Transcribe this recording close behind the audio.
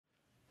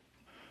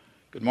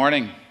Good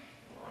morning.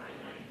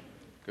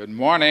 Good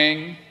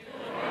morning.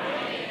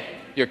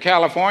 You're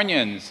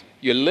Californians.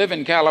 You live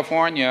in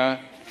California.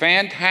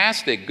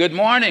 Fantastic. Good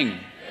morning.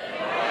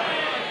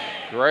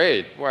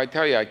 Great. Well, I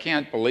tell you, I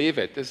can't believe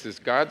it. This is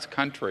God's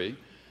country.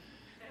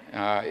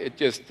 I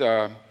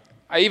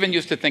even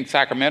used to think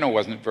Sacramento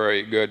wasn't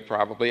very good,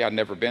 probably. I'd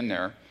never been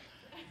there.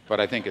 But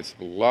I think it's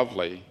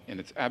lovely, and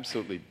it's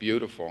absolutely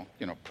beautiful.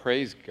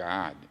 Praise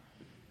God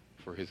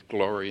for His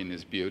glory and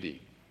His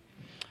beauty.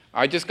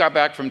 I just got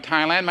back from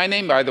Thailand. My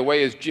name, by the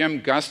way, is Jim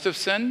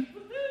Gustafson.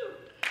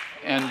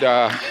 And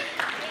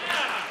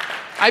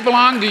I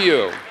belong to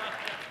you.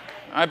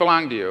 I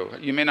belong to you.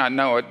 You may not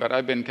know it, but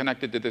I've been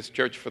connected to this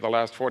church for the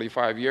last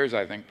 45 years,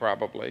 I think,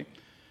 probably,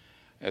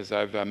 as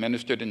I've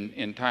ministered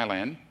in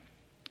Thailand.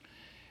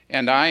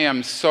 And I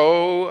am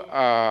so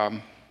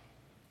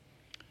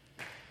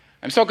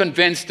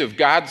convinced of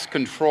God's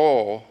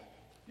control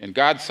and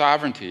God's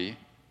sovereignty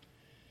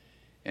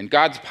and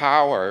God's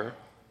power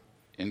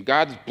and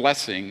God's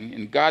blessing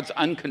and God's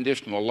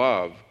unconditional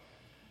love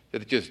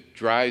that it just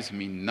drives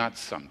me nuts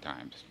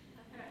sometimes.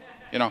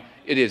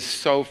 It is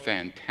so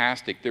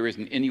fantastic. There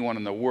isn't anyone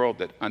in the world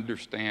that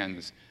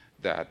understands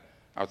that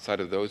outside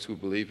of those who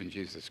believe in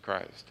Jesus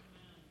Christ.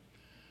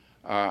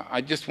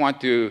 I just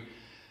want to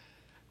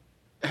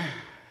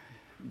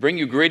bring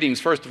you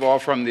greetings, first of all,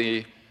 from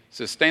the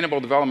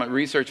Sustainable Development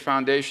Research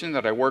Foundation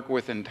that I work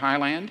with in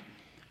Thailand.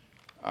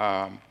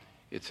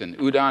 It's in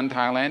Udon,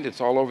 Thailand. It's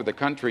all over the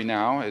country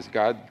now as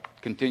God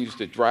continues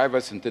to drive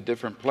us into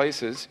different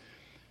places.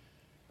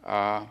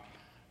 We're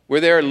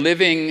there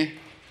living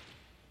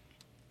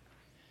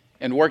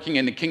and working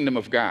in the kingdom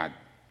of God.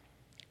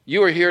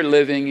 You are here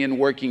living and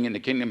working in the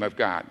kingdom of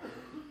God.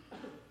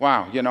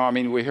 Wow,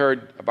 we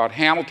heard about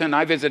Hamilton.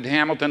 I visited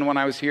Hamilton when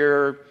I was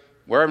here,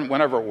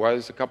 whenever it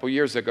was, a couple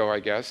years ago, I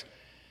guess.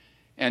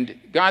 And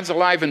God's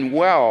alive and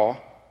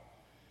well,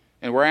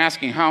 and we're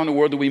asking how in the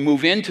world do we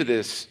move into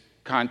this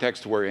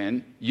context we're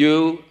in,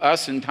 you,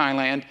 us in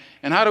Thailand,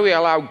 and how do we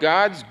allow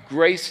God's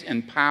grace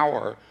and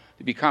power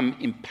to become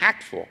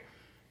impactful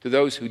to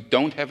those who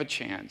don't have a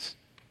chance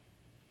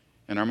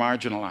and are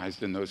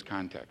marginalized in those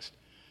contexts.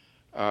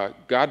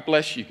 God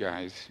bless you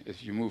guys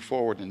as you move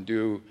forward and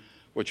do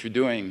what you're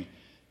doing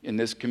in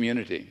this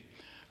community.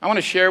 I want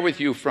to share with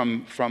you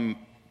from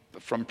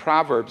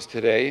Proverbs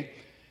today,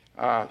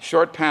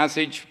 short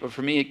passage, but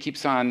for me it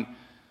keeps on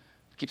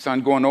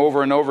going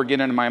over and over again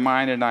in my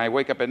mind, and I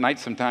wake up at night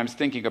sometimes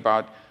thinking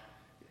about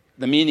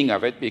the meaning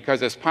of it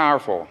because it's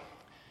powerful.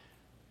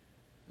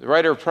 The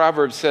writer of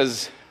Proverbs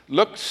says,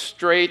 "Look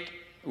straight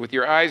with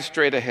your eyes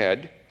straight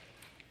ahead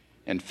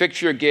and fix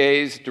your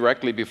gaze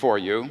directly before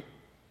you.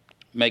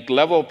 Make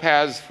level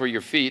paths for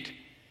your feet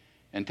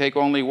and take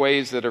only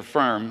ways that are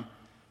firm.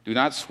 Do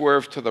not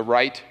swerve to the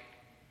right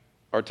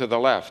or to the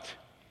left."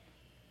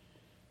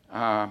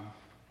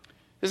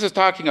 This is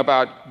talking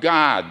about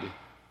God,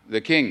 the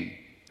King.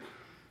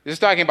 This is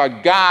talking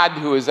about God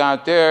who is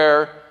out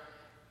there,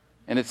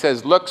 and it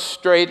says, look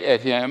straight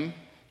at Him.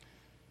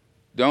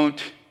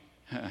 Don't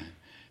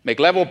make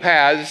level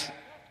paths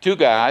to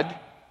God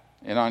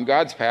and on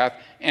God's path,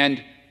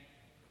 and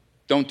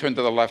don't turn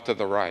to the left or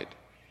the right.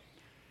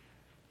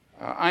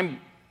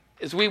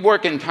 As we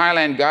work in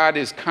Thailand, God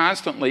is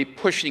constantly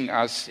pushing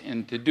us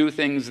to do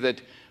things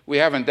that we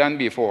haven't done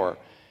before.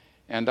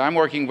 And I'm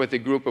working with a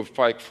group of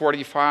like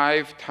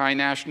 45 Thai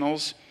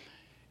nationals.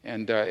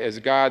 And as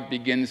God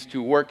begins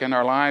to work in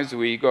our lives,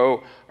 we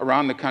go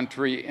around the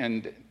country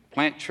and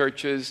plant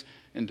churches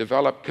and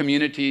develop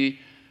community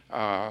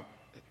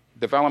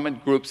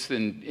development groups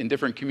in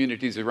different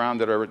communities around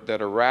that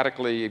are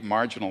radically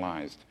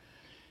marginalized.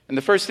 And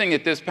the first thing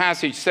that this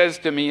passage says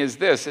to me is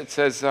this. It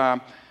says,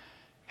 have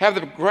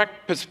the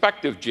correct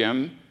perspective,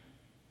 Jim.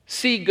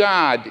 See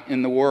God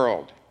in the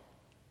world.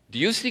 Do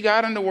you see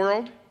God in the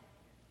world?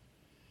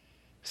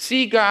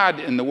 See God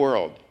in the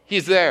world.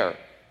 He's there.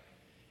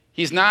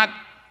 He's not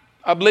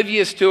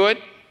oblivious to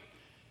it.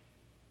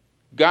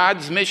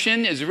 God's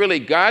mission is really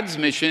God's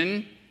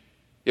mission.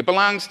 It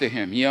belongs to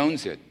Him. He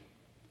owns it.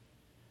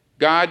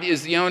 God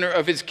is the owner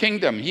of His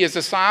kingdom. He is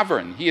a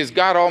sovereign. He is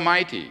God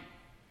Almighty.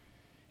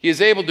 He is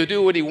able to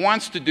do what He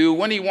wants to do,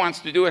 when He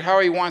wants to do it,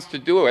 how He wants to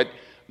do it.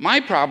 My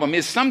problem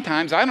is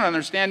sometimes I don't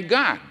understand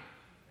God.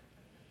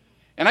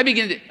 And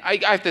I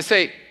have to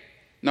say,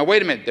 now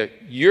wait a minute,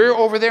 you're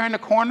over there in the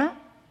corner?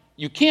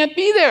 You can't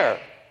be there.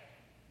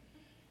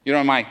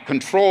 My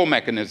control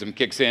mechanism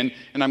kicks in,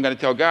 and I'm going to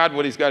tell God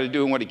what He's got to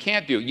do and what He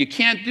can't do. You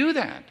can't do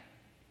that.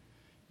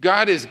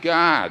 God is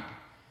God.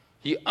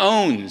 He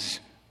owns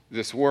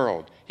this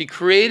world. He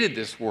created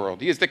this world.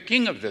 He is the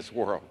King of this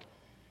world.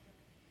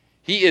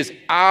 He is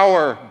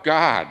our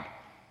God.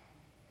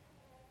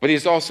 But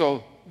He's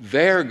also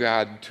their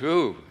God,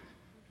 too.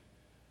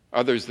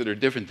 Others that are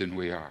different than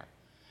we are.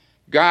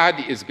 God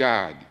is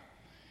God.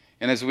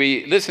 And as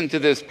we listen to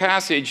this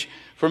passage,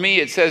 for me,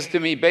 it says to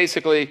me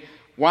basically,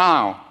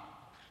 wow,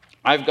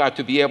 I've got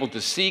to be able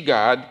to see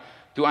God,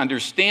 to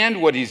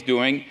understand what He's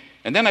doing,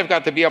 and then I've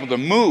got to be able to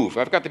move.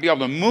 I've got to be able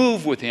to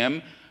move with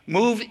Him,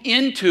 move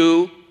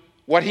into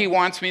what he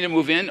wants me to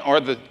move in, or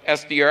the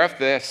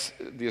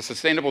SDRF, the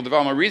Sustainable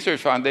Development Research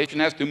Foundation,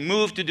 has to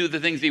move to do the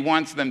things he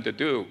wants them to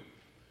do.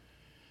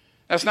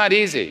 That's not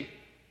easy,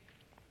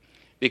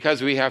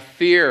 because we have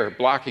fear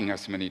blocking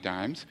us many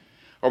times,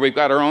 or we've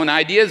got our own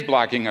ideas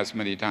blocking us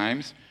many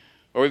times,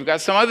 or we've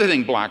got some other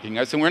thing blocking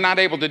us, and we're not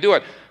able to do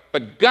it.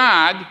 But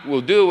God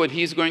will do what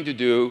he's going to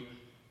do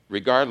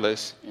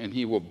regardless, and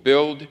he will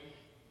build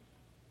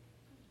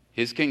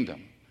his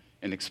kingdom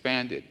and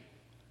expand it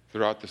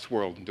throughout this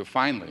world until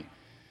finally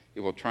it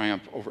will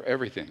triumph over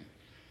everything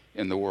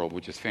in the world,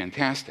 which is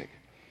fantastic.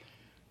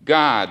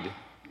 God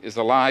is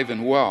alive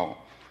and well.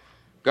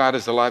 God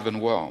is alive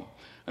and well.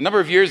 A number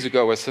of years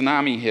ago, a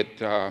tsunami hit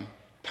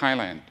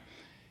Thailand.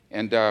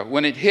 And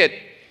when it hit,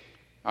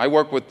 I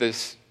work with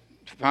this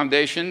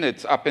foundation.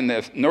 It's up in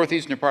the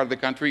northeastern part of the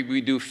country.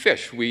 We do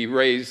fish. We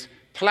raise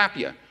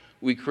tilapia.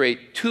 We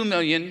create 2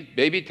 million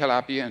baby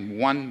tilapia in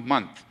 1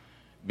 month,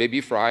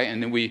 baby fry,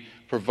 and then we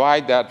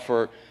provide that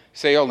for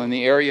sale in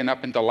the area and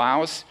up into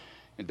Laos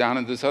and down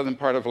in the southern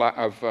part of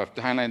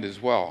Thailand as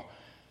well.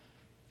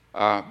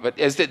 But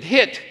as it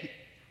hit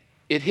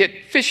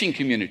fishing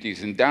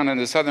communities and down in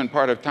the southern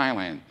part of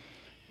Thailand.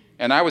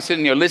 And I was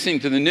sitting there listening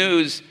to the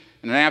news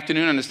in an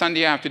afternoon, on a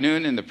Sunday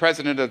afternoon, and the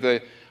president of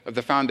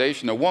the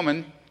foundation, a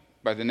woman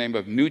by the name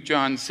of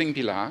Nujan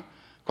Singpila,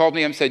 called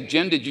me and said,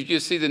 "Jim, did you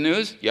just see the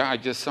news?" "Yeah, I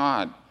just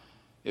saw it.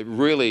 It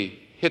really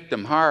hit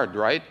them hard,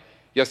 right?"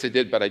 "Yes, it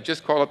did, but I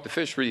just called up the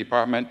fishery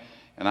department,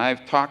 and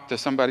I've talked to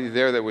somebody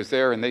there that was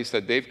there, and they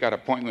said they've got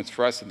appointments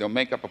for us, and they'll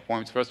make up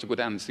appointments for us to go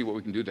down and see what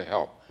we can do to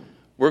help.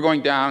 We're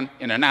going down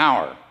in an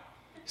hour.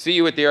 See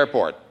you at the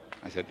airport."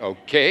 I said,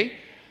 "Okay."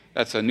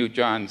 That's a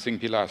Nujan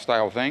Singpila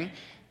style thing.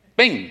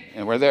 Bing,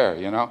 and we're there,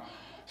 you know.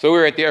 So we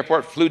were at the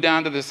airport, flew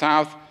down to the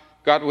south,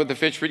 got with the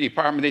fishery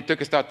department. They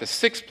took us out to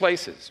 6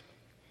 places.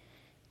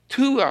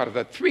 3 out of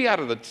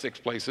the 6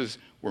 places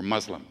were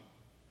Muslim.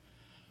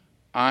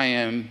 I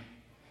am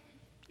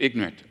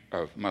ignorant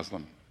of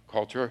Muslim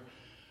culture.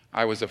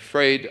 I was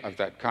afraid of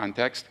that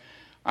context.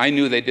 I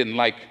knew they didn't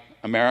like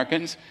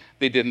Americans.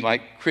 They didn't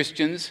like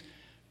Christians.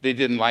 They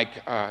didn't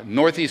like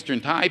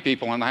northeastern Thai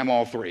people, and I'm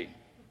all 3.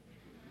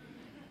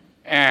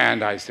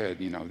 And I said,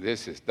 you know,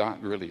 this is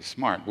not really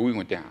smart. But we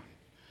went down.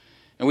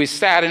 And we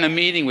sat in a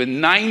meeting with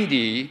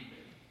 90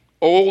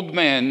 old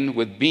men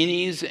with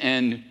beanies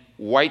and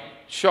white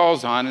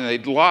shawls on, and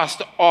they'd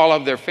lost all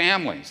of their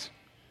families.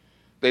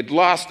 They'd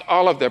lost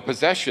all of their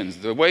possessions.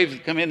 The waves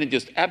had come in and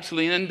just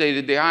absolutely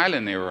inundated the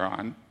island they were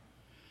on.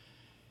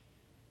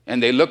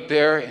 And they looked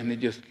there, and they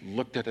just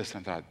looked at us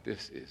and thought,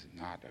 "This is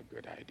not a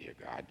good idea,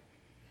 God."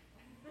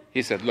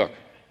 He said, "Look,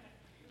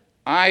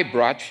 I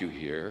brought you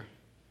here.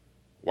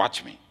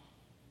 Watch me.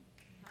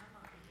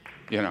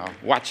 You know,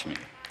 watch me."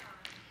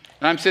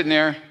 And I'm sitting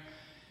there,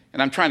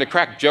 and I'm trying to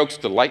crack jokes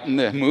to lighten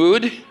the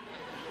mood.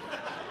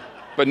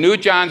 But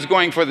Nujan's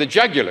going for the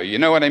jugular, you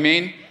know what I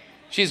mean?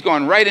 She's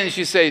going right in and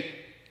she says,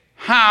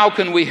 "How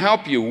can we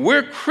help you?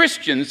 We're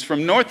Christians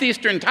from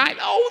northeastern Thailand."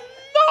 Oh,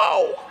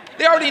 no!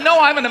 They already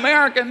know I'm an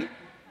American.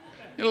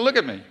 You know, look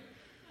at me.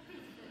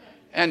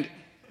 And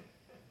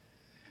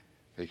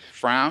they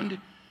frowned.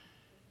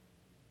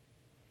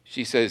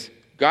 She says,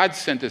 "God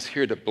sent us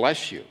here to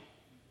bless you."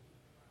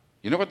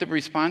 You know what the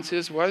response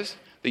was?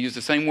 They use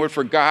the same word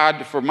for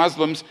God for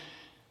Muslims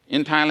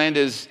in Thailand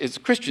as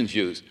Christians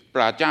use, พ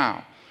ระเจ้า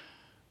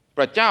พ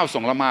ระเจ้า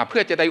ส่งเรามาเพื่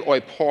อจะได้อว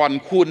ยพร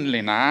คุณเล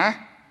ยนะ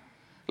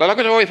แล้วเรา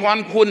ก็จะอวยพร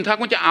คุณถ้า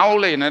คุณจะเอา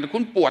เลยนะคุ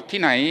ณปวดที่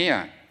ไหนอ่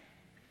ะ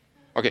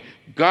Okay,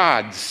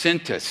 God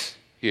sent us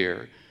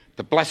here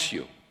to bless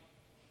you.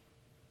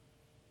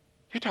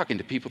 You're talking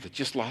to people that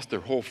just lost their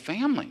whole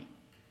family.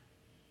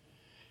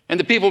 And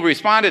the people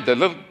responded,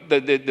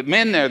 the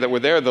men there that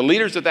were there, the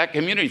leaders of that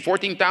community,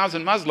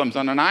 14,000 Muslims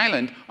on an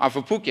island off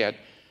of Phuket,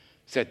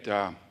 said,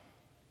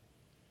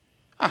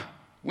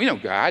 we know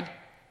God.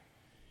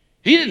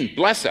 He didn't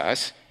bless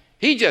us.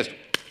 He just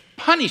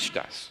punished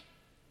us.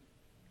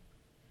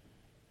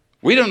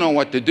 We don't know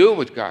what to do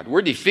with God.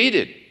 We're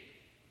defeated.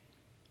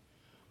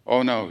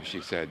 "Oh, no,"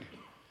 she said.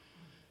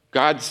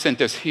 "God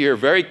sent us here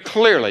very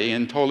clearly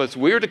and told us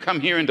we're to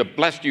come here and to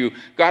bless you.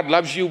 God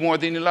loves you more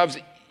than he loves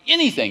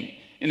anything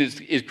in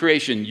his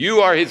creation. You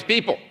are his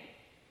people.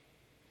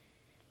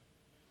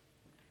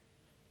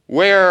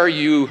 Where are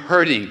you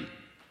hurting?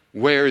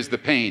 Where is the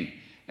pain?"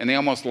 And they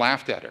almost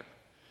laughed at her.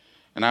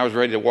 And I was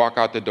ready to walk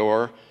out the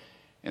door,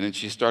 and then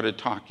she started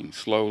talking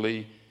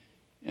slowly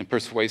and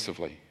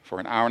persuasively. For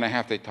an hour and a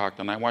half they talked,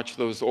 and I watched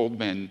those old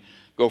men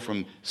go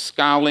from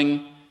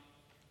scowling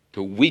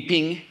to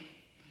weeping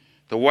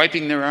to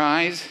wiping their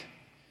eyes.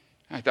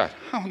 I thought,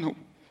 oh no.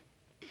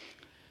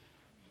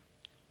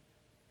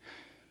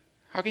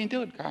 How can you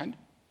do it, God?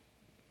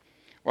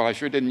 Well, I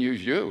sure didn't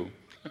use you.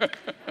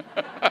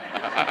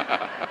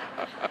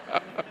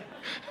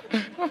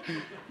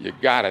 You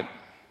got it.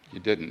 You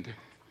didn't.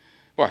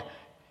 Boy,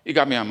 he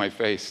got me on my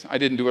face. I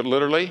didn't do it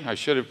literally. I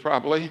should have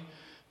probably.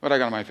 But I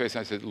got on my face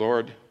and I said,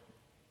 "Lord,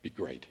 be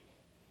great.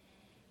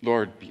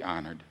 Lord, be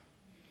honored.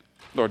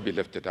 Lord, be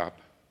lifted up."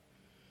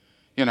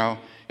 You know,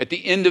 At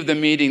the end of the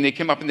meeting, they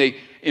came up and they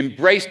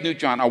embraced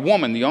Newtjon, a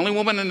woman, the only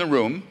woman in the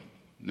room,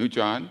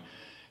 Newtjon,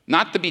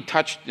 not to be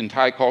touched in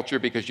Thai culture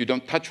because you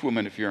don't touch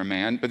women if you're a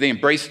man, but they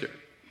embraced her.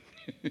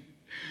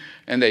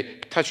 And they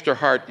touched her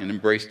heart and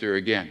embraced her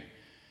again.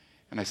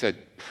 And I said,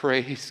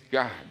 praise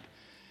God.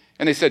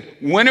 And they said,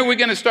 when are we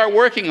going to start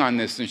working on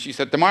this? And she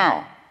said,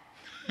 tomorrow,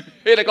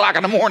 8 o'clock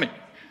in the morning.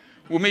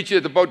 We'll meet you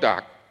at the boat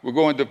dock. We're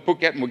going to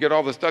Phuket and we'll get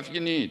all the stuff you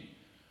need.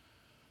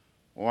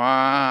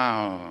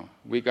 Wow.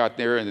 We got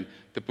there and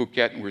to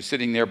Phuket and we're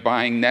sitting there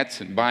buying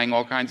nets and buying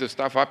all kinds of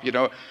stuff up, in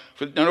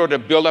order to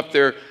build up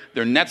their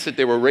nets that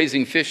they were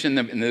raising fish in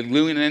the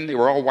lagoon in. They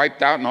were all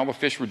wiped out and all the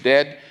fish were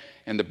dead.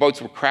 And the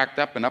boats were cracked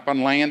up and up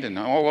on land and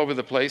all over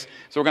the place.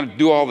 So we're going to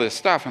do all this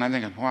stuff. And I'm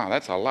thinking, wow,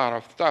 that's a lot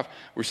of stuff.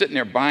 We're sitting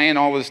there buying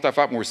all this stuff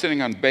up, and we're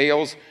sitting on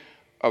bales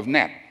of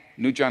net,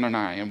 Newtjon and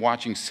I, and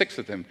watching 6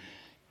 of them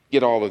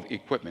get all the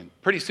equipment.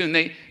 Pretty soon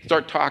they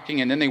start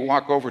talking, and then they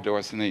walk over to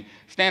us, and they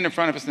stand in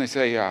front of us, and they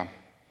say,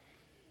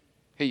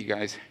 hey, you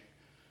guys,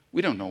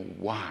 we don't know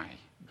why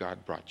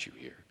God brought you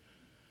here.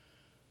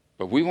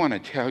 But we want to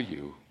tell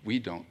you, we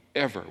don't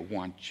ever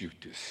want you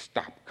to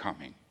stop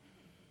coming.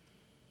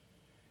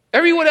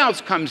 Everyone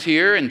else comes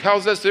here and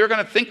tells us they're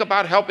going to think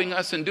about helping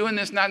us and doing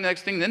this and that and the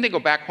next thing. Then they go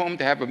back home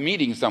to have a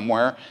meeting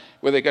somewhere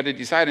where they got to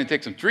decide, and it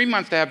takes them 3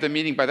 months to have the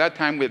meeting. By that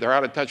time, they're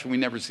out of touch and we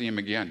never see them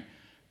again.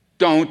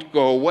 Don't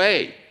go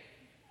away.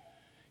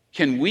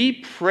 Can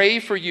we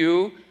pray for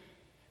you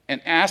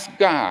and ask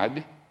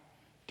God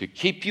to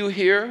keep you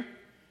here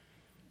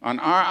on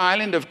our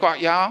island of Koh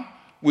Yao?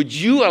 Would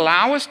you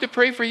allow us to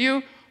pray for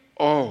you?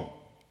 Oh,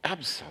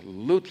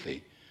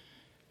 absolutely.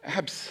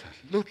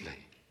 Absolutely.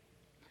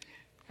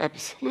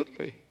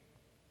 Absolutely.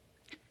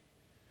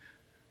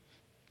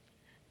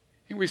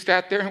 And we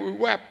sat there and we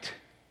wept.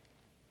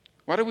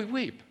 Why do we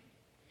weep?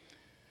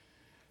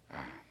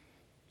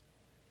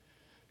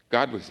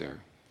 God was there.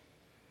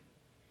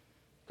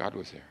 God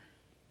was there.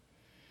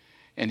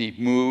 And he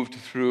moved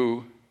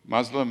through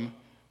Muslim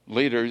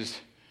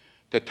leaders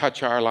to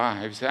touch our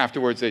lives.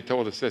 Afterwards, they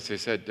told us this. They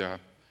said,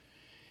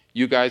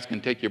 you guys can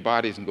take your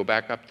bodies and go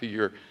back up to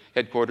your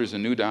headquarters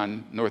in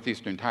Udon,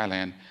 northeastern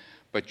Thailand,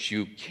 but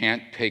you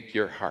can't take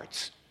your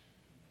hearts.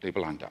 They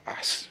belong to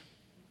us.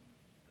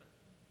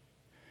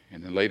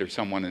 And then later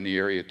someone in the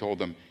area told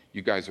them,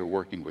 you guys are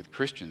working with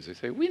Christians. They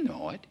say, we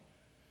know it,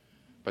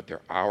 but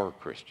they're our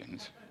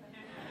Christians.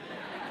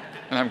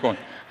 And I'm going,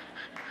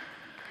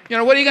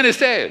 what are you going to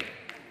say?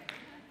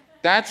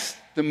 That's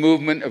the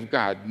movement of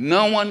God.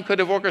 No one could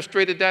have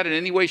orchestrated that in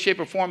any way,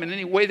 shape, or form, in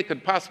any way that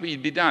could possibly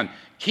be done.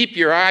 Keep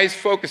your eyes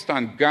focused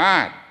on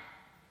God.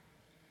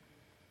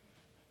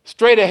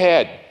 Straight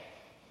ahead.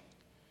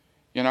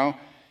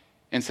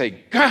 And say,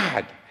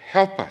 God,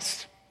 help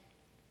us.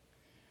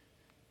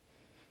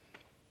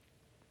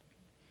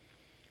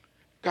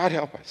 God,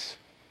 help us.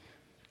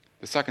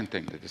 The second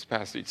thing that this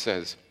passage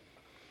says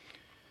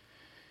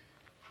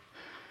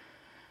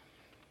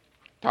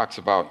talks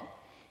about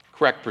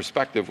correct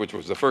perspective, which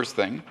was the first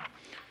thing.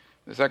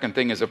 The second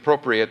thing is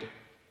appropriate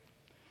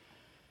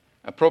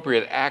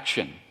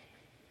action.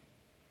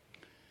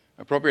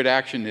 Appropriate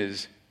action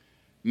is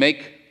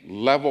make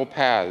level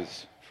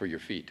paths for your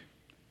feet.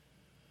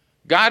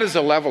 God is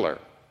a leveler.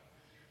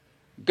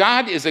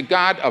 God is a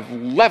God of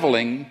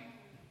leveling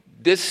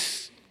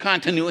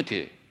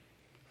discontinuity.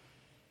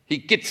 He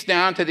gets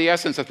down to the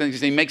essence of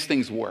things. He makes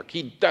things work.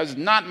 He does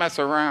not mess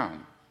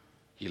around.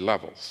 He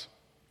levels.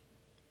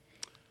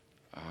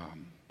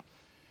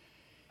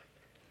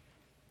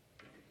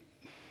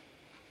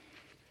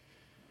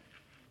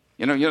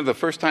 The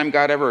first time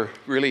God ever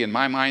really, in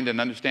my mind and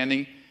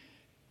understanding,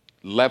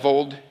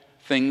 leveled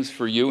things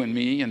for you and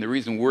me, and the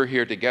reason we're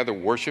here together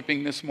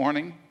worshiping this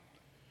morning,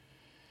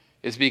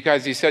 is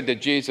because he said to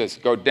Jesus,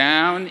 go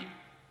down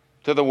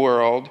to the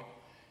world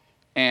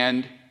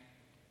and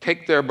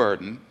take their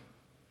burden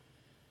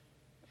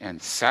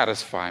and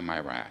satisfy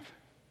my wrath.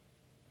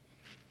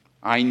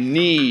 I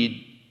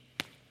need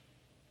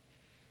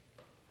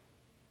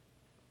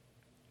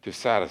to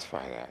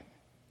satisfy that.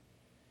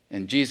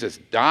 And Jesus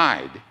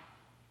died,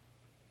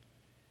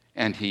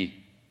 and he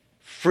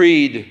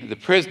freed the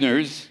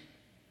prisoners,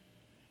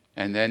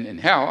 and then in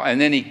hell, and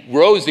then he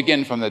rose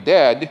again from the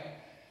dead,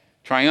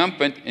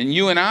 triumphant, and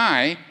you and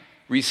I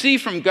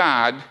receive from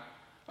God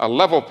a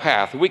level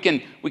path. We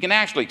can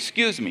actually,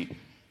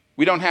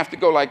 we don't have to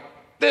go like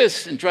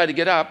this and try to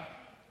get up.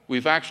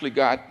 We've actually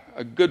got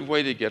a good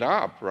way to get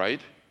up, right?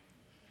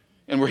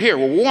 And we're here.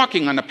 We're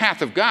walking on the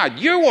path of God.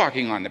 You're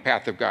walking on the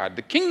path of God.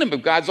 The kingdom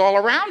of God's all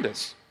around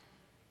us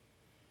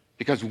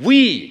because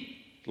we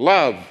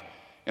love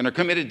and are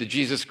committed to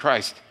Jesus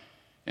Christ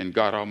and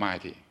God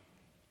Almighty.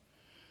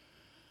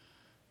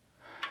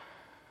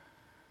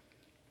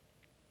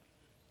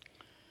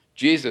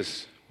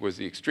 Jesus was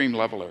the extreme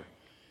leveler.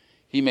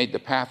 He made the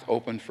path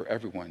open for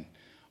everyone.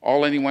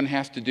 All anyone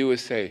has to do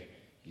is say,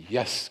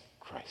 yes,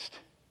 Christ.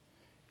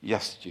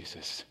 Yes,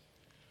 Jesus.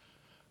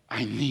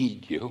 I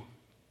need you.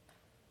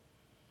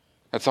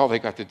 That's all they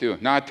got to do.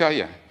 Now, I tell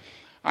you,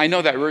 I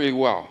know that really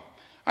well.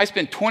 I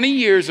spent 20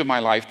 years of my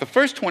life, the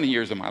first 20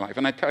 years of my life,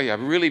 and I tell you, I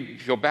really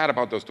feel bad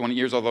about those 20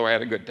 years, although I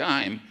had a good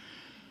time.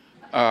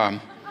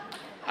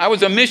 I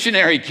was a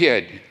missionary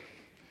kid.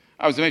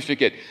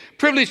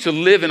 Privileged to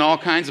live in all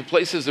kinds of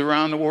places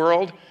around the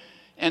world.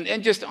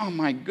 And just, oh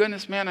my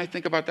goodness, man, I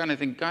think about that and I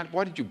think, God,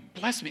 why did you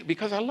bless me?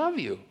 Because I love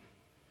you.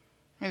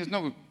 I mean, there's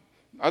no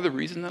other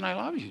reason than I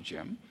love you,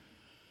 Jim.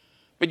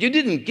 But you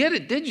didn't get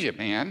it, did you,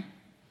 man?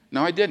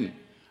 No, I didn't.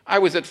 I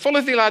was at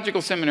Fuller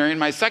Theological Seminary in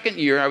my second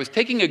year. I was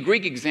taking a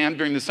Greek exam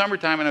during the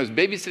summertime, and I was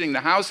babysitting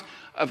the house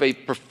of a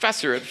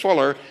professor at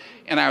Fuller,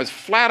 and I was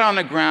flat on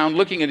the ground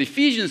looking at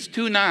Ephesians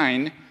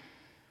 2:9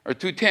 or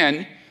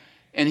 2:10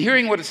 and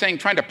hearing what it's saying,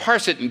 trying to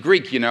parse it in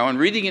Greek, and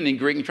reading it in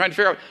Greek and trying to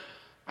figure out.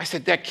 I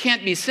said, that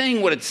can't be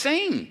saying what it's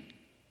saying.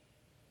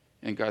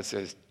 And God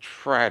says,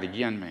 try it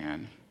again,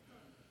 man.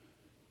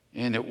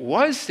 And it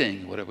was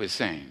saying what it was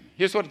saying.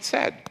 Here's what it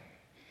said.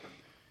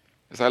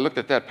 As I looked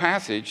at that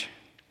passage,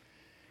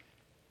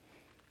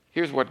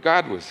 here's what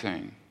God was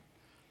saying.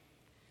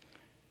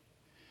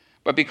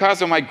 But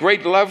because of my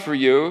great love for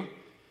you,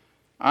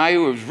 I,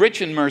 who is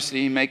rich in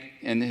mercy,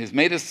 and has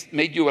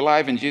made you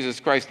alive in Jesus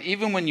Christ,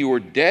 even when you were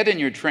dead in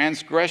your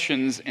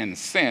transgressions and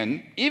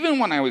sin, even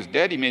when I was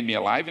dead, he made me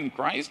alive in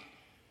Christ.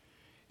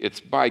 It's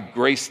by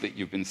grace that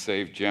you've been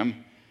saved,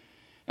 Jim.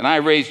 And I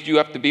raised you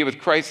up to be with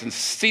Christ and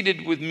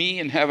seated with me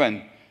in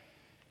heaven,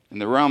 in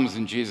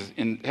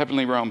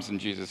heavenly realms in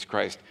Jesus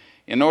Christ,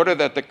 in order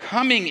that the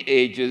coming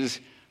ages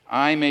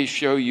I may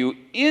show you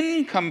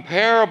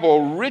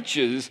incomparable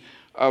riches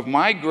of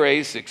my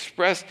grace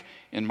expressed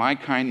in my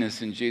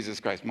kindness in Jesus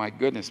Christ. My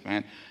goodness,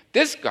 man.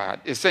 This God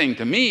is saying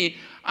to me,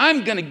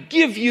 I'm going to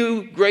give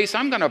you grace.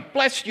 I'm going to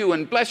bless you.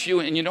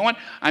 And you know what?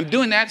 I'm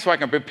doing that so I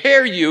can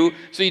prepare you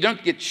so you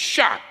don't get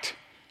shocked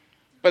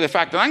by the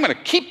fact that I'm going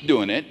to keep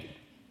doing it.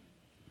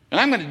 And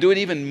I'm going to do it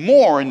even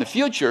more in the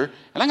future.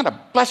 And I'm going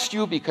to bless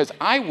you because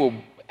I will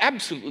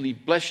absolutely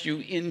bless you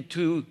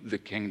into the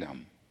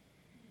kingdom.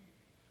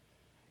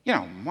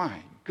 My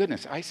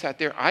goodness, I sat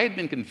there. I had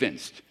been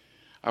convinced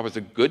I was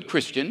a good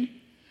Christian.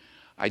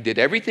 I did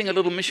everything a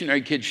little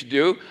missionary kid should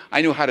do.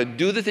 I knew how to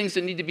do the things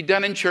that need to be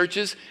done in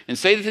churches and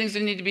say the things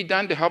that need to be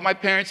done to help my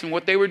parents and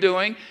what they were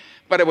doing.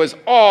 But it was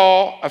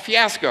all a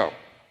fiasco,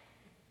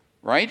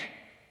 right?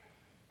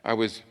 I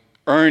was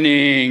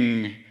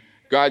earning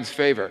God's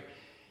favor.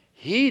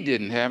 He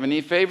didn't have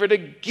any favor to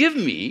give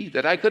me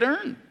that I could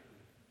earn.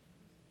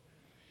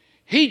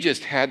 He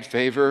just had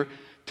favor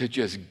to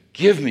just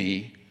give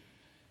me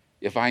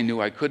if I knew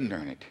I couldn't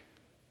earn it.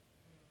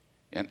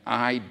 And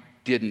I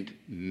didn't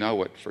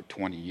know it for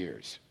 20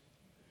 years.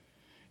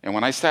 And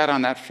when I sat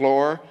on that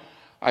floor,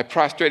 I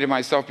prostrated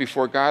myself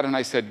before God and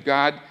I said,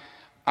 God,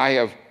 I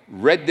have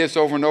read this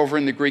over and over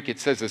in the Greek. It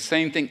says the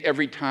same thing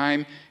every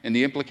time, and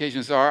the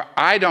implications are,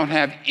 I don't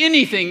have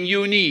anything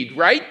you need,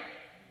 right?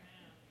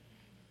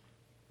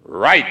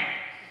 Right.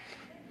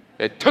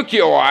 It took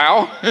you a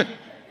while.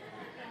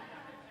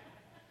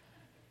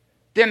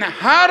 Then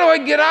how do I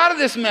get out of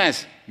this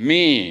mess?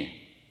 Me.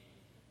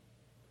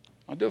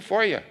 I'll do it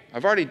for you.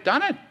 I've already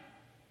done it.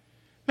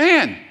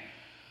 Man,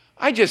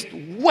 I just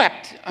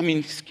wept.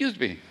 Excuse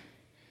me.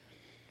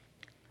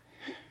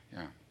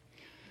 Yeah.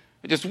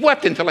 I just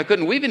wept until I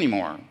couldn't weep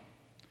anymore.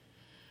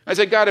 I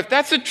said, God, if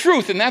that's the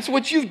truth and that's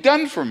what you've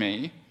done for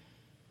me,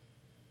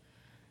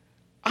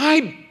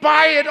 I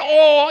buy it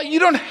all. You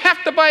don't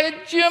have to buy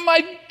it, Jim.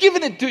 I've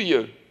given it to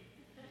you.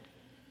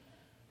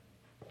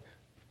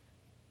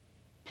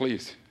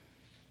 Please,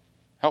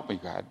 help me,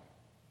 God.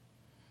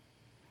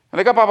 And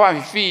I got up on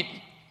my feet.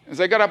 As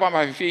I got up on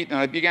my feet and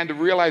I began to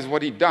realize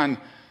what he'd done,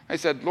 I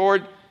said,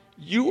 Lord,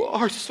 you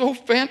are so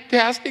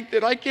fantastic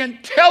that I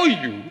can't tell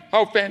you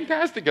how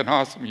fantastic and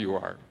awesome you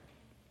are.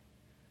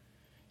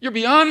 You're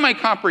beyond my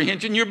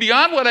comprehension. You're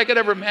beyond what I could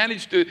ever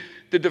manage to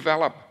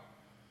develop.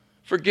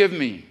 Forgive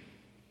me.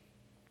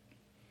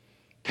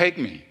 Take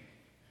me.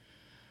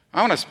 I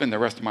want to spend the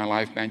rest of my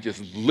life, man,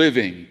 just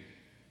living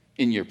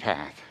in your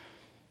path.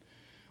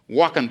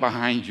 Walking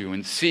behind you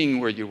and seeing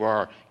where you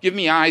are. Give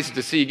me eyes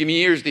to see. Give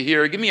me ears to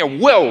hear. Give me a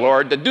will,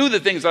 Lord, to do the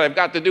things that I've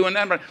got to do. And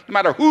no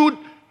matter who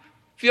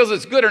feels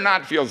it's good or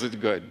not feels it's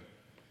good.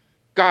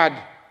 God,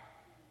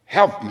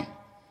 help me.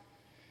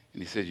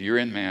 And he said, you're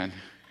in, man.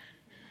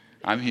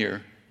 I'm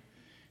here.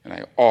 And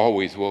I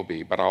always will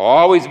be. But I'll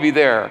always be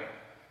there.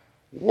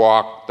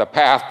 Walk the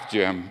path,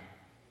 Jim.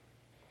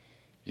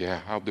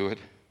 Yeah, I'll do it.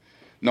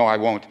 No, I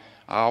won't.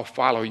 I'll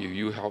follow you.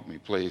 You help me,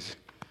 please.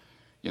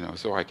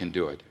 So I can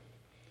do it.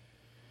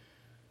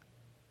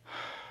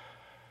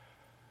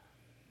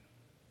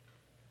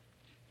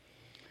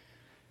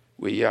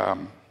 We, as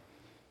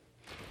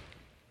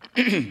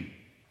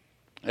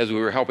we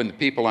were helping the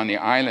people on the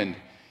island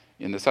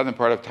in the southern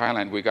part of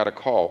Thailand, we got a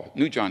call.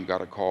 Nujon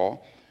got a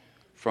call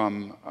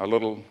from a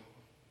little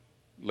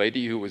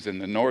lady who was in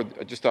the north,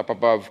 just up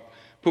above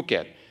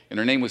Phuket, and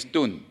her name was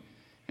Tun.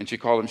 And she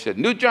called him and said,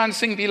 Nujon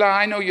Singpila,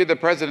 I know you're the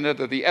president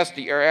of the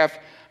SDRF.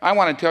 I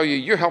want to tell you,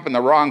 you're helping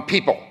the wrong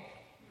people.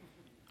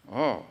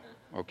 Oh,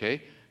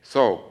 okay.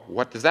 So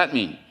what does that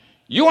mean?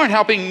 You aren't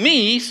helping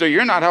me, so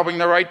you're not helping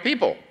the right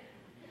people.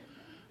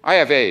 I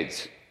have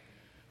AIDS.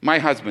 My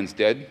husband's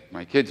dead.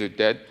 My kids are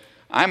dead.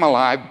 I'm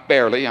alive,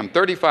 barely. I'm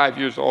 35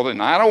 years old,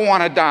 and I don't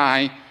want to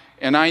die,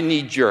 and I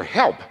need your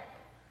help.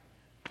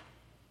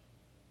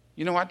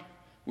 You know what?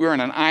 We were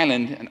on an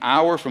island an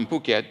hour from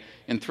Phuket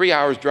and 3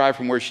 hours drive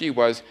from where she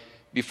was.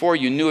 Before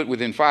you knew it,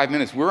 within 5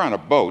 minutes, we're on a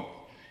boat,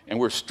 and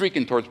we're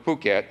streaking towards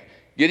Phuket,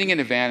 getting in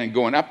a van and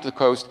going up the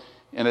coast,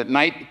 and at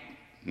night,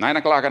 9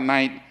 o'clock at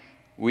night,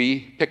 we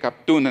pick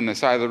up Tun on the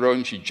side of the road,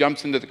 and she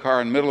jumps into the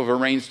car in the middle of a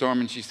rainstorm,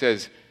 and she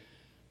says,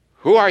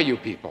 "Who are you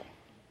people?"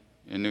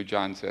 And New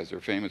John says her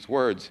famous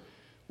words,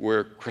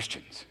 "We're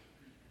Christians."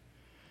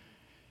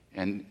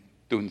 And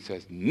Tun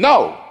says,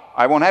 "No,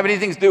 I won't have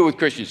anything to do with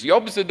Christians." She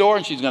opens the door,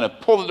 and she's going to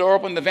pull the door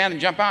open, the van, and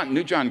jump out, and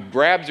New John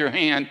grabs her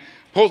hand,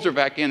 pulls her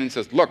back in, and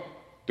says, "Look,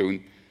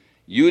 Tun,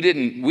 we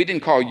didn't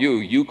call you,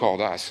 you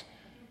called us.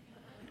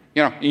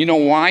 You know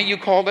why you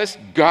called us?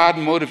 God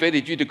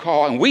motivated you to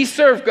call, and we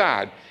serve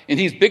God, and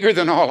he's bigger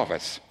than all of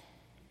us.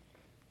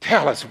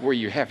 Tell us where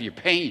you have your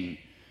pain.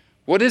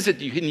 What is it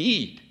you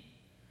need?"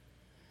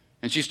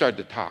 And she started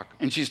to talk,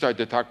 and she started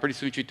to talk. Pretty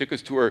soon she took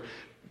us to her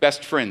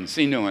best friend,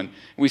 Sinuan.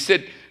 We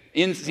sit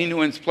in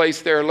Sinuan's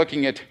place there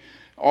looking at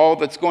all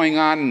that's going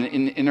on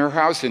in her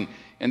house, and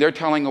they're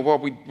telling her, well,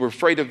 we're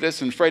afraid of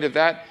this and afraid of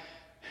that.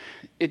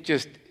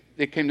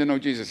 They came to know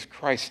Jesus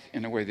Christ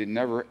in a way they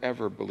never,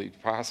 ever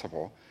believed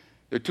possible.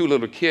 Their two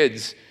little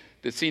kids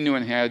that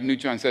Sinuan had, New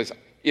John says,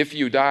 "If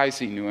you die,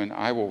 Sinuan,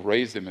 I will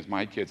raise them as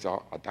my kids.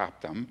 I'll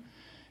adopt them."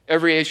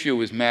 Every issue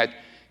was met,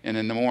 and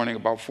in the morning,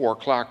 about 4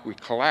 o'clock, we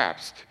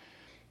collapsed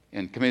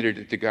and committed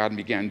it to God and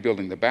began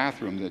building the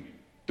bathroom that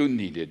Tun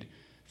needed.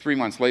 3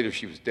 months later,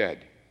 she was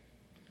dead.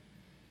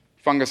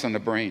 Fungus on the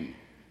brain.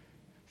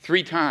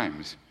 3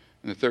 times,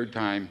 and the 3rd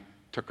time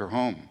took her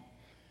home.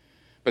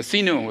 But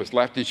Sinuan was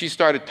left, and she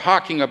started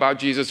talking about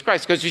Jesus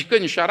Christ because she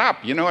couldn't shut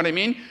up, you know what I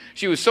mean?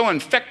 She was so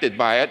infected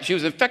by it. She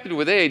was infected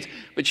with AIDS,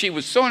 but she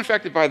was so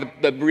infected by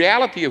the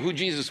reality of who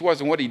Jesus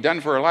was and what he'd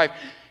done for her life,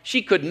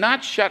 she could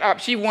not shut up.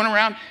 She went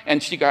around,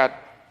 and she got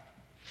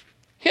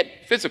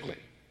hit physically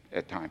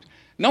at times.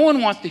 No one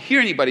wants to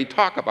hear anybody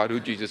talk about who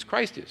Jesus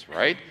Christ is,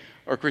 right?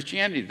 Or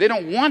Christianity. They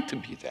don't want to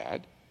be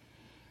that.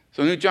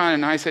 So New John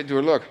and I said to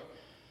her, look,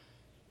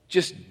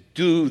 just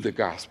do the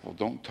gospel.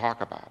 Don't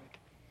talk about it.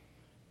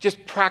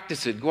 Just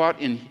practice it. Go out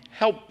and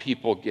help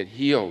people get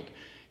healed.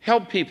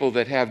 Help people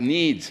that have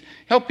needs.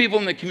 Help people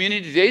in the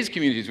communities, AIDS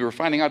communities. We were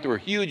finding out there were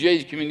huge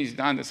AIDS communities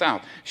down the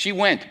South. She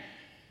went,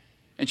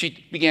 and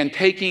she began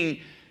taking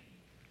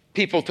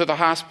people to the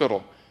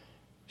hospital.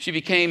 She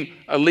became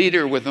a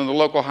leader within the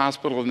local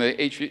hospital in the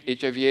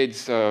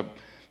HIV/AIDS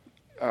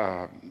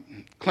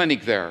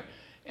clinic there.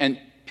 And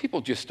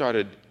people just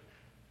started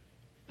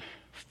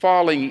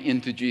falling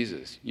into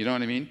Jesus. You know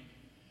what I mean?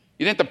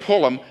 You didn't have to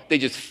pull them. They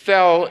just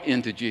fell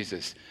into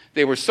Jesus.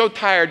 They were so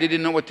tired they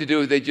didn't know what to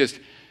do. They just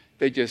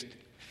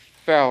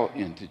fell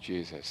into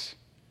Jesus.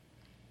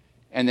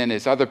 And then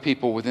as other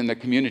people within the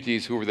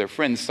communities who were their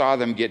friends saw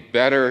them get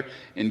better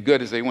and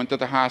good as they went to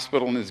the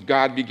hospital, and as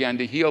God began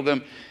to heal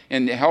them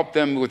and help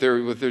them with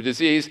their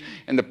disease,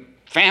 and the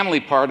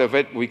family part of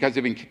it, because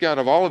they'd been kicked out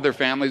of all of their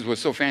families, was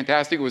so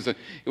fantastic. It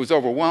was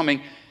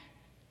overwhelming.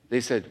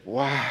 They said,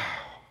 wow,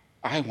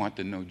 I want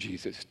to know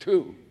Jesus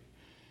too.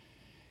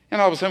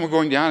 And all of a sudden, we're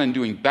going down and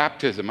doing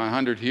baptism,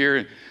 100 here,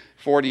 and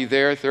 40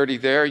 there, 30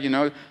 there,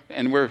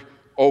 and we're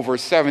over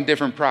 7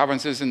 different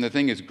provinces, and the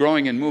thing is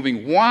growing and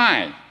moving.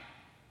 Why?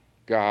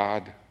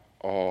 God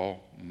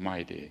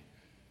Almighty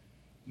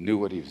knew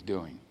what he was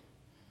doing.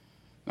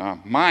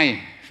 Now,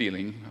 my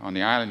feeling on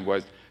the island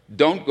was,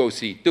 don't go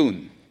see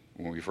Tun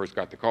when we first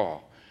got the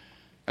call.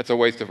 That's a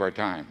waste of our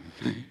time.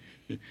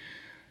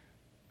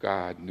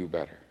 God knew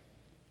better.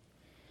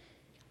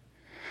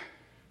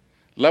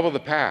 Level the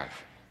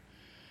path.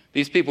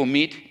 These people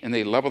meet and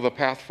they level the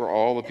path for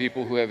all the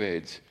people who have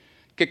AIDS.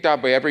 Kicked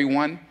out by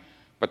everyone,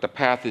 but the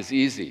path is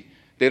easy.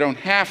 They don't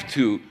have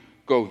to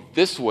go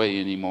this way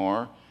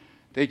anymore.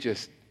 They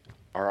just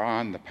are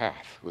on the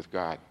path with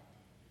God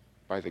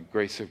by the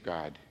grace of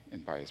God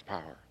and by his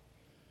power.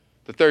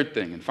 The third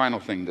thing and final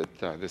thing that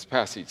this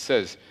passage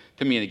says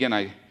to me, and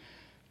again,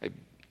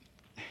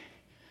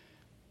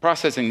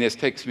 processing this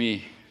takes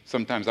me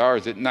sometimes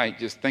hours at night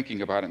just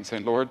thinking about it and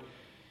saying, Lord,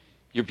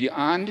 you're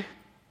beyond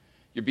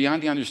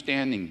the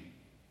understanding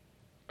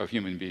of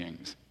human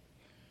beings,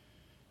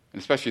 and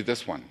especially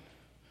this one.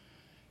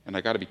 And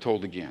I got to be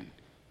told again.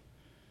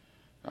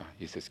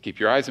 He says, keep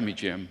your eyes on me,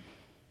 Jim.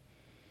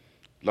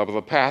 Level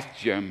the path,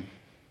 Jim.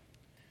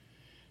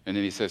 And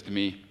then he says to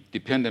me,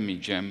 depend on me,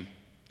 Jim.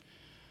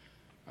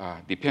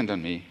 Depend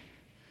on me,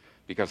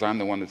 because I'm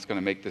the one that's going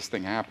to make this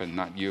thing happen,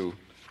 not you,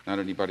 not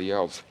anybody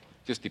else.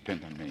 Just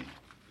depend on me.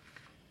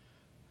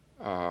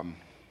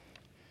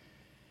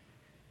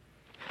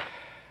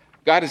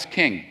 God is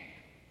king.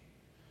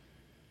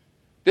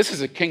 This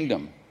is a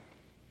kingdom.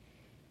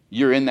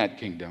 You're in that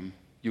kingdom.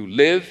 You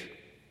live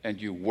and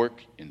you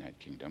work in that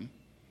kingdom.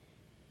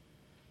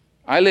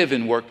 I live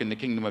and work in the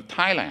kingdom of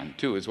Thailand,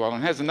 too, as well,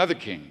 and has another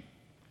king.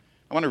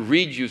 I want to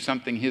read you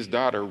something his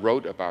daughter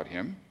wrote about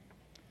him.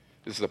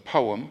 This is a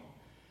poem.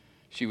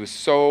 She was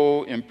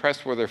so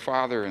impressed with her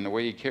father and the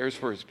way he cares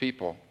for his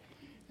people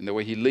and the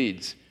way he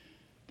leads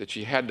that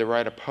she had to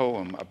write a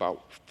poem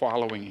about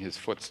following his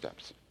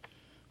footsteps.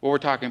 What we're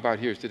talking about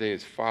here today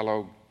is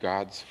follow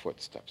God's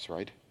footsteps,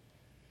 right?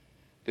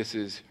 This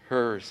is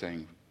her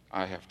saying,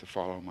 I have to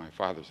follow my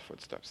father's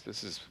footsteps.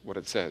 This is what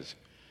it says.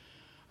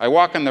 I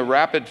walk in the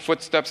rapid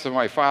footsteps of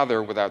my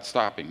father without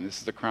stopping. This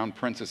is the crown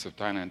princess of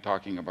Thailand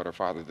talking about her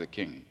father, the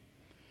king.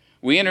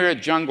 We enter a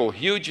jungle,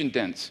 huge and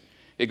dense.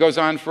 It goes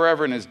on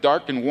forever and is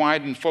dark and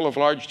wide and full of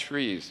large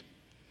trees.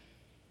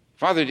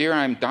 Father dear,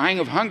 I'm dying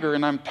of hunger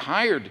and I'm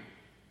tired.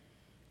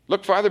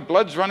 Look, Father,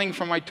 blood's running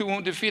from my 2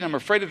 wounded feet. I'm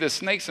afraid of the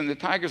snakes and the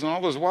tigers and all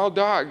those wild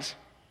dogs.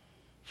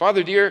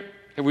 Father dear,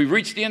 have we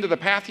reached the end of the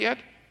path yet?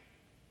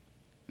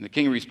 And the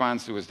king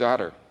responds to his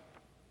daughter.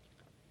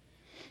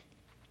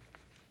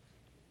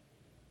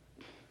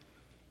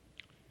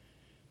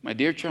 My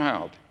dear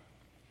child,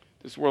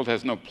 this world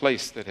has no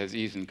place that has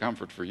ease and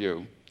comfort for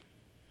you.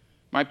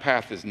 My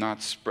path is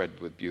not spread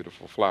with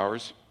beautiful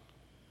flowers.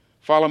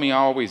 Follow me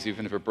always,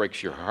 even if it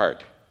breaks your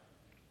heart.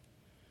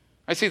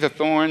 I see the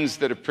thorns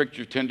that have pricked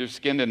your tender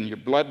skin, and your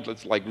blood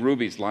is like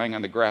rubies lying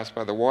on the grass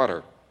by the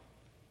water.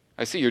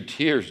 I see your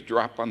tears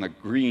drop on the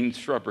green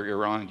shrubbery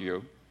around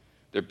you.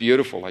 They're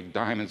beautiful, like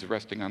diamonds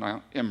resting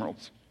on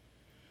emeralds.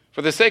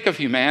 For the sake of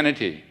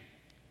humanity,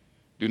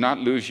 do not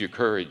lose your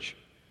courage.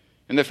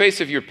 In the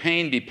face of your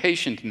pain, be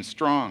patient and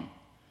strong.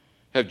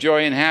 Have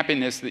joy and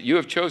happiness that you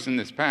have chosen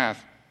this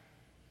path.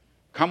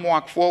 Come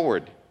walk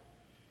forward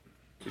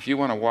if you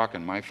want to walk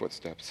in my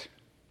footsteps.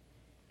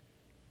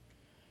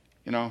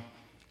 You know,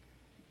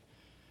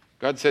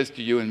 God says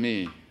to you and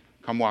me,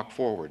 come walk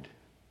forward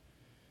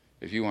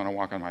if you want to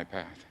walk on my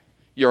path.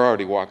 You're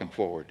already walking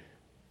forward.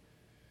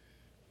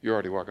 You're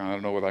already walking. I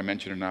don't know whether I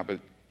mentioned it or not, but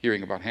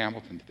hearing about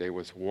Hamilton today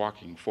was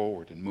walking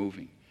forward and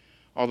moving.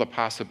 All the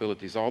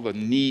possibilities, all the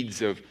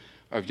needs of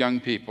young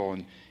people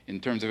in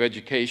terms of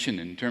education,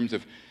 in terms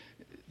of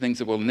things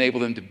that will enable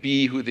them to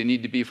be who they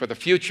need to be for the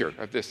future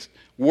of this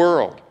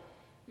world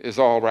is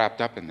all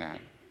wrapped up in that.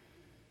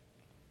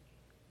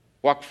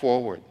 Walk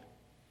forward.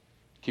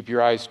 Keep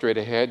your eyes straight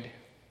ahead.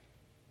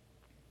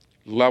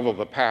 Level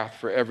the path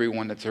for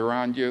everyone that's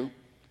around you.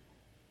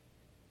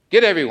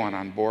 Get everyone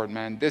on board,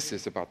 man. This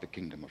is about the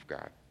kingdom of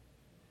God.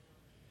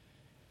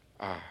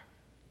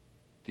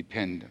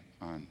 Depend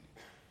on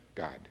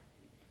God.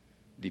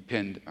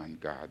 Depend on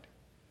God.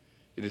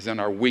 It is in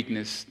our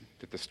weakness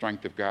that the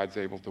strength of God's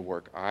able to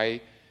work.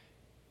 I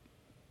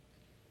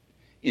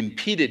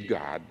impeded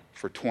God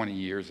for 20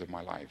 years of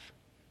my life.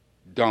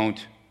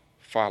 Don't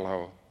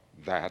follow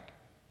that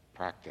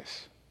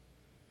practice.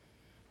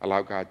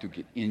 Allow God to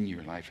get in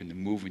your life and to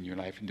move in your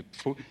life and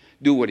to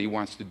do what he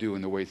wants to do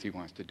in the ways he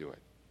wants to do it.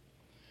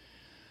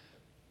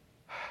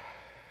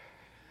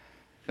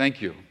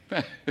 Thank you.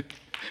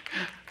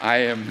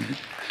 I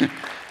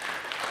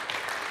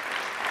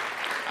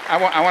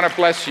want to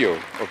bless you,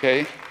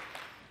 okay?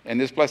 And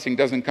this blessing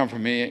doesn't come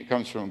from me, it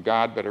comes from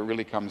God, but it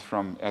really comes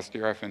from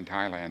SDRF in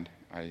Thailand.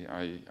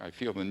 I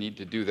feel the need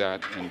to do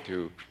that and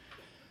to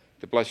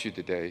bless you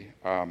today.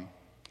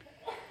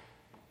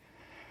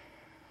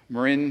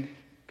 Marin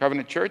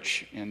Covenant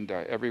Church and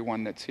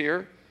everyone that's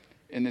here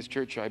in this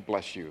church, I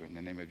bless you in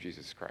the name of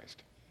Jesus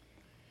Christ.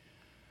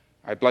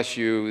 I bless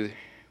you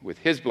with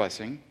his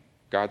blessing,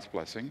 God's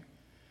blessing.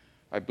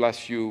 I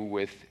bless you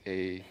with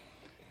a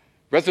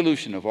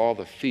resolution of all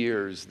the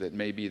fears that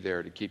may be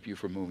there to keep you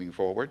from moving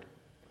forward.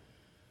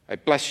 I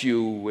bless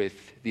you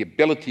with the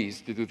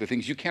abilities to do the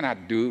things you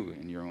cannot do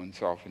in your own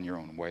self, in your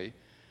own way.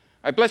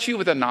 I bless you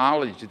with the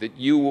knowledge that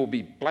you will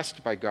be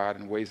blessed by God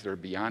in ways that are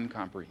beyond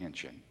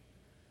comprehension.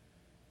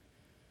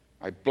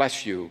 I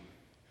bless you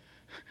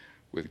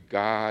with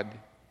God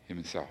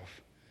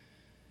himself.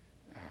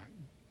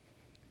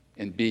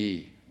 And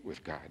be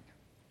with God.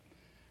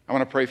 I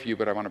want to pray for you,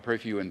 but I want to pray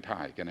for you in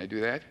Thai. Can I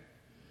do that?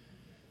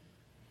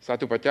 สา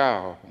ธุพระเจ้า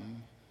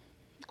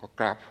ขอ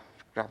กราบ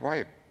ไหว้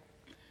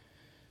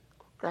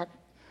ขอกรา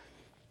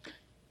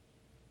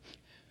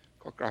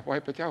บไหว้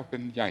พระเจ้าเป็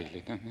นใหญ่เล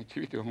ยนะในชี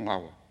วิตของเรา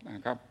น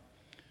ะครับ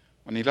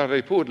วันนี้เราได้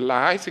พูดหล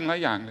ายสิ่งหลาย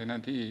อย่างเลยนะ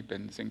ที่เป็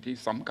นสิ่งที่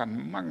สำคัญ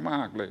ม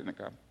ากๆเลยนะ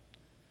ครับ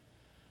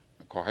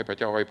ขอให้พระ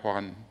เจ้าอวยพ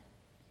ร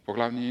พวก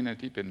เรานี้นะ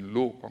ที่เป็น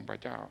ลูกของพระ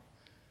เจ้า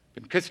เป็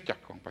นคริสตจัก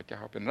รของพระเจ้า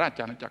เป็นราช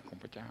อาณาจักรของ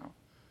พระเจ้า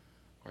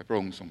ขอให้พระ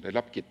องค์ทรงได้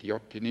รับเกียรติย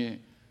ศที่นี่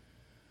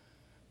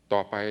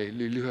ต่อไป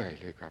เรื่อย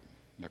ๆเลยครับ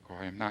และขอ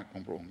ให้อำนาจขอ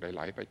งพระองค์ได้ไห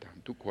ลไปตาม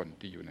ทุกคน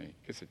ที่อยู่ใน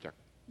คริสตจักร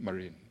มา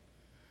ริน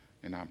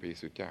ในนามพระเย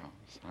ซูเจ้า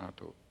สา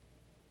ธุ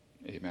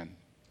เอเมน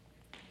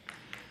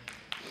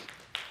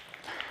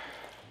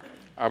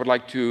I would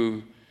like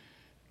to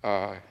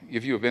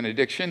give you a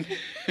benediction.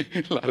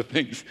 A lot of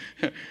things.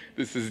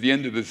 This is the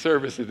end of the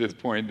service at this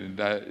point, and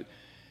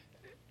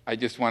I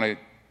just want to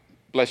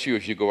bless you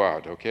as you go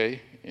out,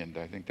 okay? And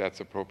I think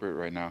that's appropriate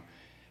right now.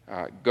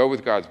 Go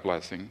with God's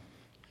blessing.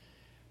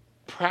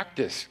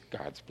 Practice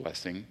God's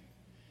blessing.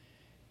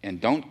 And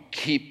don't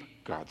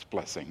keep God's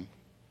blessing.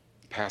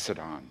 Pass it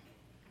on.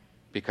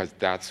 Because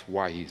that's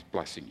why he's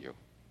blessing you.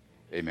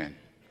 Amen.